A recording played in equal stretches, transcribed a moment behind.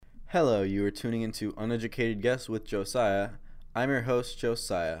Hello, you are tuning into Uneducated Guests with Josiah. I'm your host,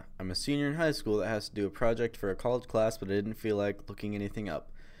 Josiah. I'm a senior in high school that has to do a project for a college class, but I didn't feel like looking anything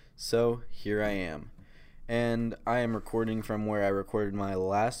up. So, here I am. And I am recording from where I recorded my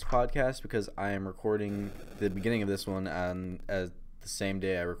last podcast because I am recording the beginning of this one on the same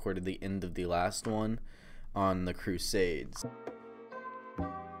day I recorded the end of the last one on the Crusades.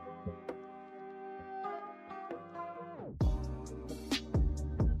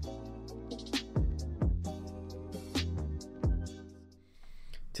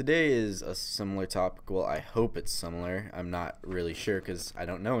 Today is a similar topic. Well, I hope it's similar. I'm not really sure because I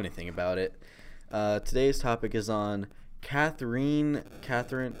don't know anything about it. Today's topic is on Catherine. I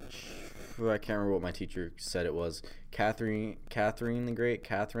can't remember what my teacher said it was. Catherine the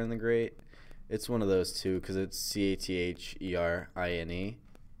Great. It's one of those two because it's Catherine,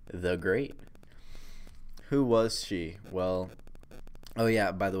 the Great. Who was she? Well, oh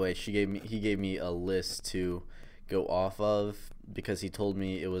yeah. By the way, he gave me a list to go off of because he told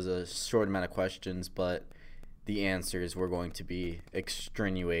me it was a short amount of questions, but the answers were going to be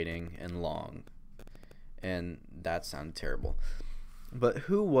extenuating and long. And that sounded terrible. But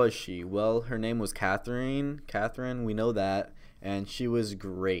who was she? Well, her name was Catherine. Catherine, we know that. And she was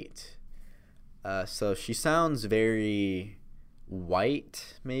great. So she sounds very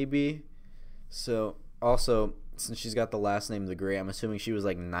white, maybe. So, also, since she's got the last name the Great, I'm assuming she was,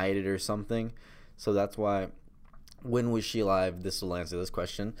 like, knighted or something. So that's why... When was she alive? This will answer this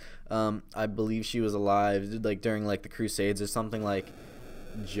question. I believe she was alive like during like the Crusades or something, like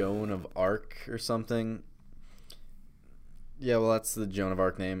Joan of Arc or something. Yeah, well, that's the Joan of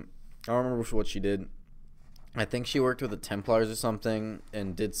Arc name. I don't remember what she did. I think she worked with the Templars or something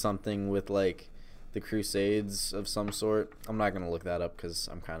and did something with like the Crusades of some sort. I'm not going to look that up because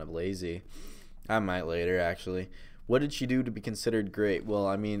I'm kind of lazy. I might later, actually. What did she do to be considered great? Well,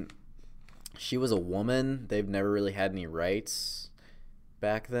 I mean... She was a woman. They've never really had any rights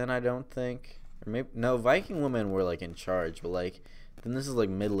back then, I don't think. Or maybe no, Viking women were like in charge, but like then this is like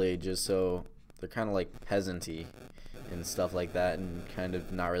Middle Ages, so they're kind of like peasanty and stuff like that, and kind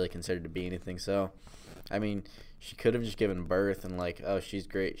of not really considered to be anything. So, I mean, she could have just given birth and like, oh, she's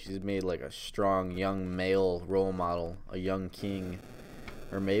great. She's made like a strong young male role model, a young king.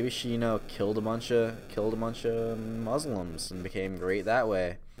 Or maybe she, killed a bunch of Muslims and became great that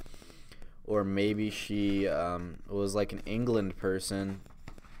way. Or maybe she was like an England person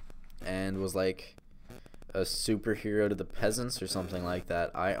and was like a superhero to the peasants or something like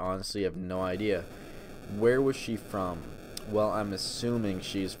that. I honestly have no idea. Where was she from? Well, I'm assuming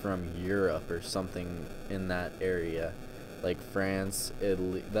she's from Europe or something in that area. Like France,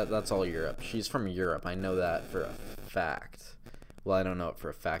 Italy, that's all Europe. She's from Europe. I know that for a fact. Well, I don't know it for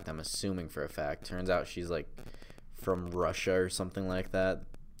a fact. I'm assuming for a fact. Turns out she's like from Russia or something like that.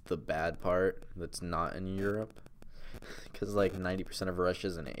 The bad part that's not in Europe, because like 90% of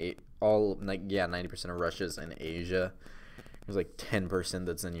Russia's in 90% of Russia's in Asia. There's like 10%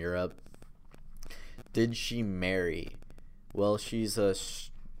 that's in Europe. Did she marry? Well, she's got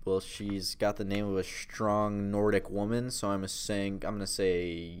the name of a strong Nordic woman, so I'm gonna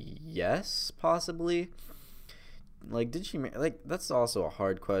say yes, possibly. Like, did she marry? Like, that's also a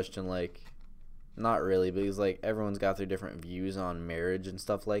hard question. Like, not really, because like everyone's got their different views on marriage and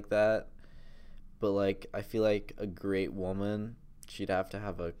stuff like that. But like I feel like a great woman, she'd have to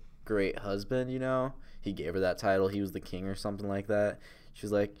have a great husband, He gave her that title. He was the king or something like that. She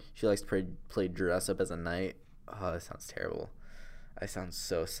likes to play dress up as a knight. Oh, that sounds terrible. I sound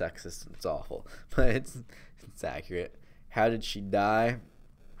so sexist. It's awful. But it's accurate. How did she die?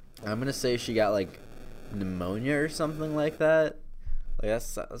 I'm going to say she got like pneumonia or something like that. Like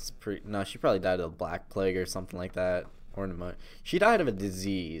that's pretty. No, she probably died of the Black Plague or something like that, or pneumonia. She died of a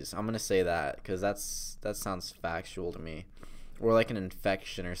disease. I'm gonna say that because that sounds factual to me, or like an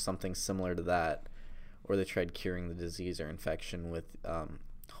infection or something similar to that, or they tried curing the disease or infection with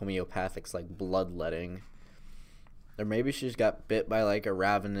homeopathics like bloodletting, or maybe she just got bit by like a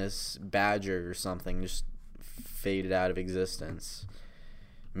ravenous badger or something, just faded out of existence.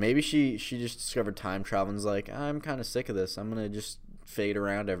 Maybe she just discovered time travel and was like, I'm kind of sick of this. I'm gonna just fade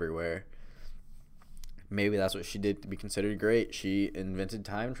around everywhere. Maybe that's what she did to be considered great. She invented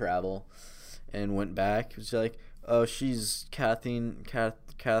time travel and went back. It was like, oh, she's Catherine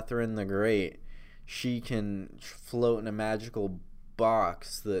the Great. She can float in a magical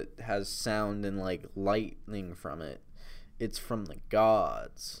box that has sound and like lightning from it. It's from the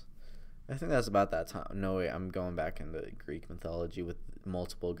gods. I think that's about that time. No, wait, I'm going back into Greek mythology with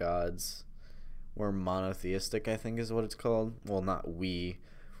multiple gods. We're monotheistic, I think is what it's called. Well, not we.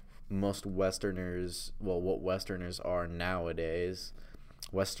 Most Westerners, well, what Westerners are nowadays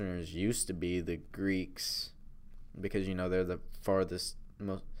Westerners used to be the Greeks, because they're the farthest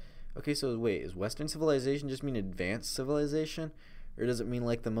most. Okay, so wait, is Western civilization just mean advanced civilization, or does it mean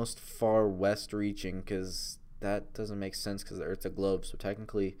like the most far west reaching? Because that doesn't make sense, because the Earth's a globe. So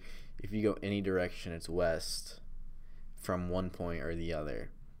technically, if you go any direction, it's west from one point or the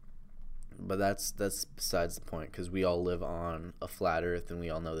other. But that's besides the point, because we all live on a flat Earth, and we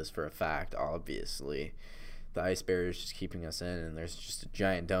all know this for a fact. Obviously, the ice barrier is just keeping us in, and there's just a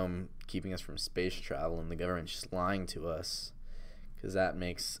giant dome keeping us from space travel, and the government's just lying to us, because that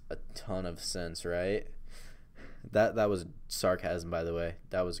makes a ton of sense, right? That was sarcasm, by the way.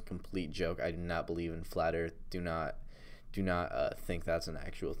 That was a complete joke. I do not believe in flat Earth. Do not think that's an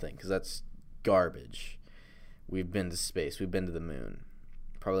actual thing, because that's garbage. We've been to space. We've been to the moon.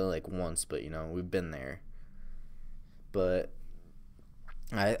 Probably like once, but we've been there. But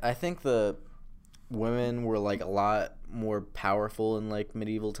I think the women were like a lot more powerful in like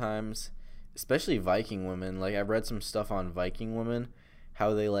medieval times, especially Viking women. Like, I've read some stuff on Viking women,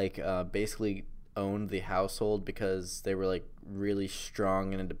 how they like basically owned the household because they were like really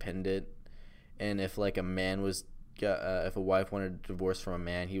strong and independent. And if like a man was if a wife wanted a divorce from a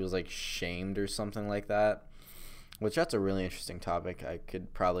man, he was like shamed or something like that. Which, that's a really interesting topic I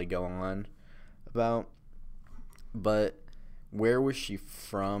could probably go on about. But where was she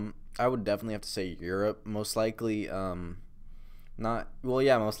from? I would definitely have to say Europe. Most likely,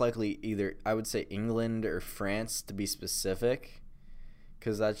 most likely either, I would say England or France, to be specific.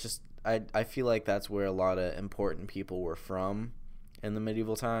 Because that's just, I feel like that's where a lot of important people were from in the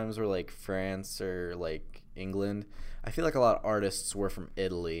medieval times, or like France or like England. I feel like a lot of artists were from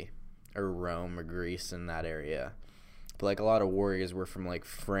Italy or Rome or Greece, in that area. But like a lot of warriors were from like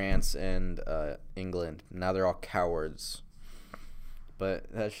France and England. Now they're all cowards.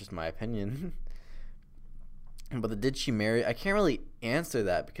 But that's just my opinion. But did she marry? I can't really answer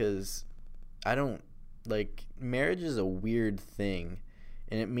that, because I don't like, marriage is a weird thing,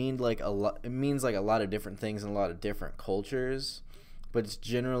 and it means like a lot. It means like a lot of different things in a lot of different cultures. But it's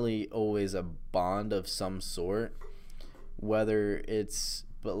generally always a bond of some sort. Whether it's,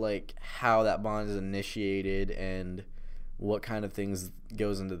 but like how that bond is initiated and what kind of things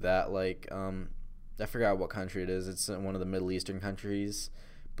goes into that. Like, I forgot what country it is. It's one of the Middle Eastern countries.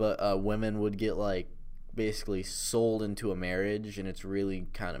 But women would get like basically sold into a marriage, and it's really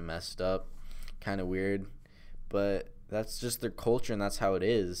kind of messed up, kind of weird. But that's just their culture, and that's how it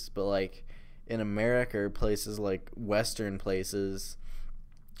is. But like in America, or places like Western places,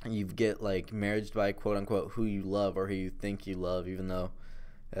 you get like marriage by quote unquote who you love or who you think you love, even though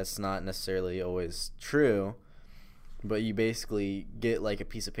that's not necessarily always true. But you basically get like a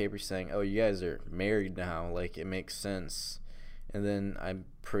piece of paper saying, oh, you guys are married now, like it makes sense. And then I'm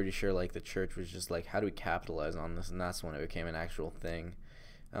pretty sure like the church was just like, how do we capitalize on this? And that's when it became an actual thing.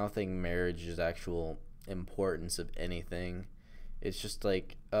 I don't think marriage is actual importance of anything. It's just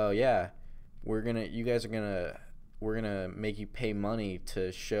like, oh yeah, we're gonna make you pay money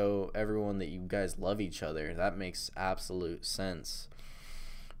to show everyone that you guys love each other. That makes absolute sense.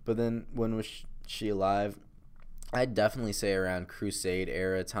 But then, when was she alive? I'd definitely say around Crusade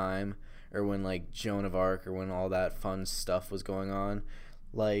era time, or when like Joan of Arc, or when all that fun stuff was going on.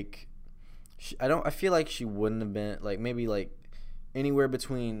 Like, I feel like she wouldn't have been, like, maybe like anywhere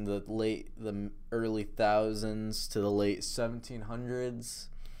between the early thousands to the late 1700s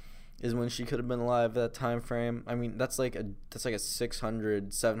is when she could have been alive, that time frame. I mean, that's like a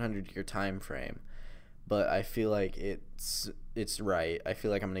 600, 700 year time frame. But I feel like it's right. I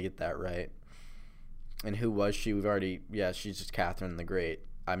feel like I'm going to get that right. And who was she? She's just Catherine the Great.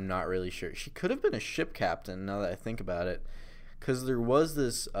 I'm not really sure. She could have been a ship captain, now that I think about it. Because there was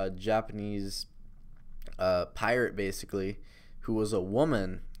this Japanese pirate, basically, who was a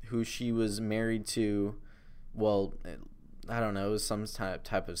woman, who she was married to. Well, I don't know, it was some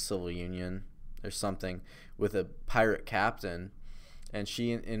type of civil union or something with a pirate captain. And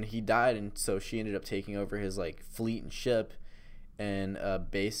he died, and so she ended up taking over his like fleet and ship. And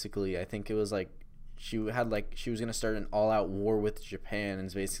basically, I think it was like, she was gonna start an all-out war with Japan, and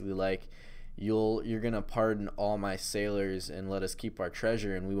it's basically like, you're gonna pardon all my sailors and let us keep our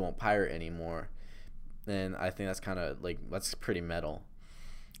treasure, and we won't pirate anymore. And I think that's kind of like, that's pretty metal.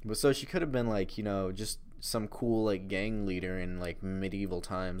 But so she could have been like, just some cool like gang leader in like medieval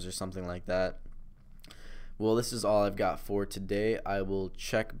times or something like that. Well, this is all I've got for today. I will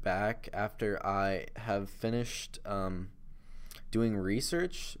check back after I have finished doing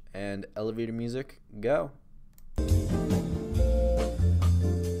research, and elevator music, go.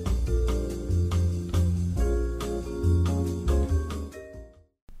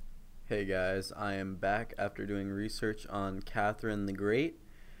 Hey guys, I am back after doing research on Catherine the Great.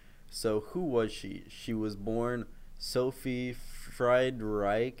 So who was she? She was born Sophie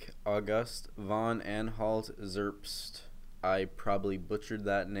Friedreich August von Anhalt Zerbst. I probably butchered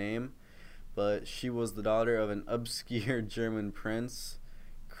that name, but she was the daughter of an obscure German prince,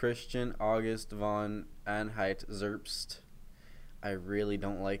 Christian August von Anhalt Zerbst. I really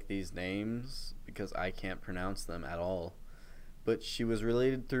don't like these names because I can't pronounce them at all. But she was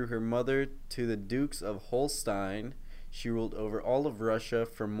related through her mother to the Dukes of Holstein. She ruled over all of Russia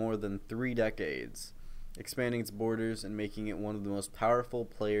for more than 3 decades, expanding its borders and making it one of the most powerful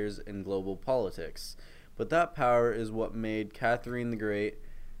players in global politics. But that power is what made Catherine the Great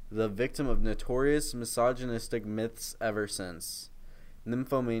the victim of notorious misogynistic myths ever since.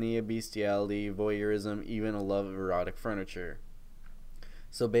 Nymphomania, bestiality, voyeurism, even a love of erotic furniture.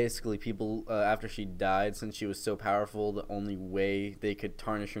 So basically, people, after she died, since she was so powerful, the only way they could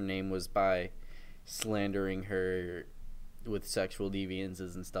tarnish her name was by slandering her with sexual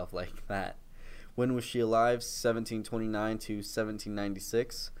deviances and stuff like that. When was she alive? 1729 to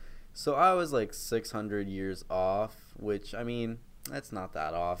 1796. So I was like 600 years off, which, I mean, that's not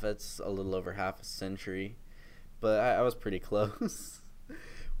that off. It's a little over half a century. But I was pretty close.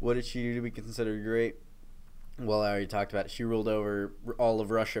 What did she do to be considered great? Well, I already talked about it. She ruled over all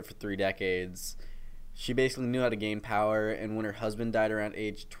of Russia for 3 decades. She basically knew how to gain power, and when her husband died around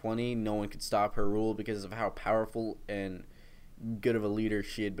age 20, no one could stop her rule because of how powerful and good of a leader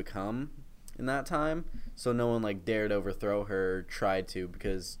she had become in that time. So no one like dared overthrow her or tried to,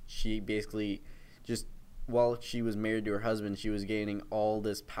 because she basically just, while she was married to her husband, she was gaining all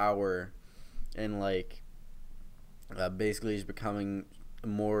this power and like basically just becoming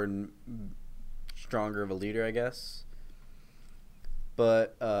more stronger of a leader, I guess.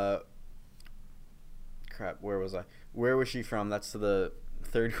 But where was I? Where was she from? That's the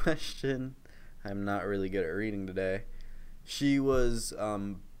third question. I'm not really good at reading today. She was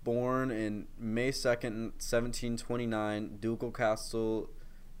born in May 2nd, 1729, Ducal Castle,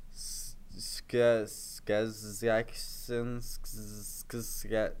 that's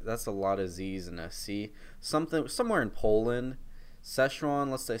a lot of Z's and a C. Somewhere in Poland.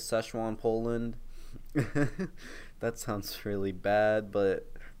 Szechuan, let's say Szechuan, Poland. That sounds really bad,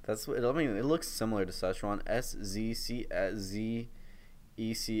 but that's what I mean. It looks similar to Szechuan. Szczecin.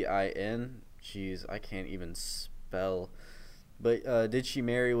 Jeez, I can't even spell. But did she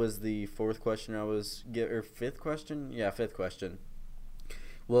marry was the fourth question. Fifth question? Yeah, fifth question.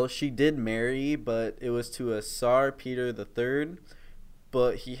 Well, she did marry, but it was to a Tsar Peter III.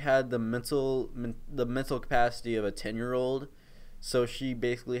 But he had the mental capacity of a 10-year-old. So she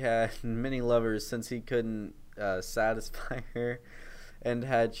basically had many lovers since he couldn't satisfy her, and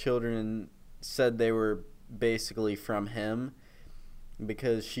had children and said they were basically from him,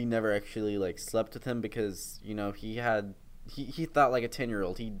 because she never actually like slept with him, because he thought like a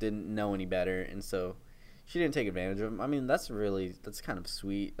 10-year-old. He didn't know any better, and so she didn't take advantage of him. I mean, that's kind of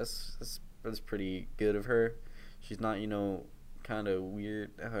sweet. That's pretty good of her. She's not kind of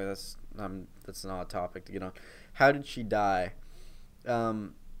weird. Okay, that's not a topic to get on. How did she die?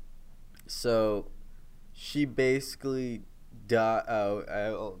 So she basically died.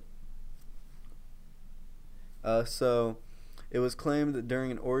 So it was claimed that during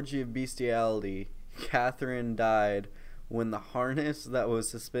an orgy of bestiality, Catherine died when the harness that was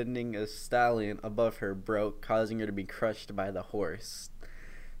suspending a stallion above her broke, causing her to be crushed by the horse.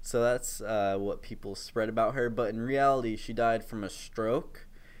 So that's what people spread about her. But in reality, she died from a stroke.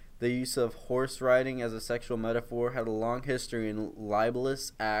 The use of horse riding as a sexual metaphor had a long history in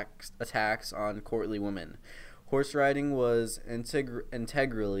libelous attacks on courtly women. Horse riding was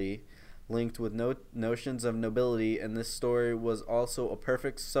integrally linked with notions of nobility, and this story was also a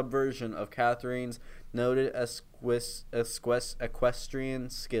perfect subversion of Catherine's noted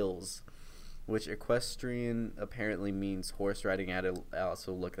equestrian skills, which equestrian apparently means horse riding. I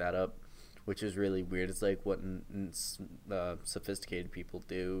also look that up, which is really weird. It's like what sophisticated people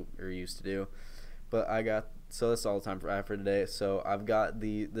do or used to do. But so that's all the time I have for today. So I've got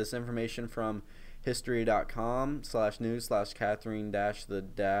this information from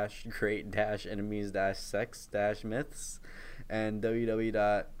history.com/news/Catherine-the-great-enemies-sex-myths and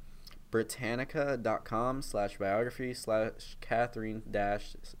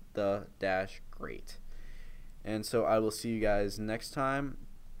www.britannica.com/biography/Catherine-the-great. And so I will see you guys next time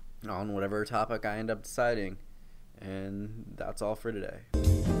on whatever topic I end up deciding. And that's all for today.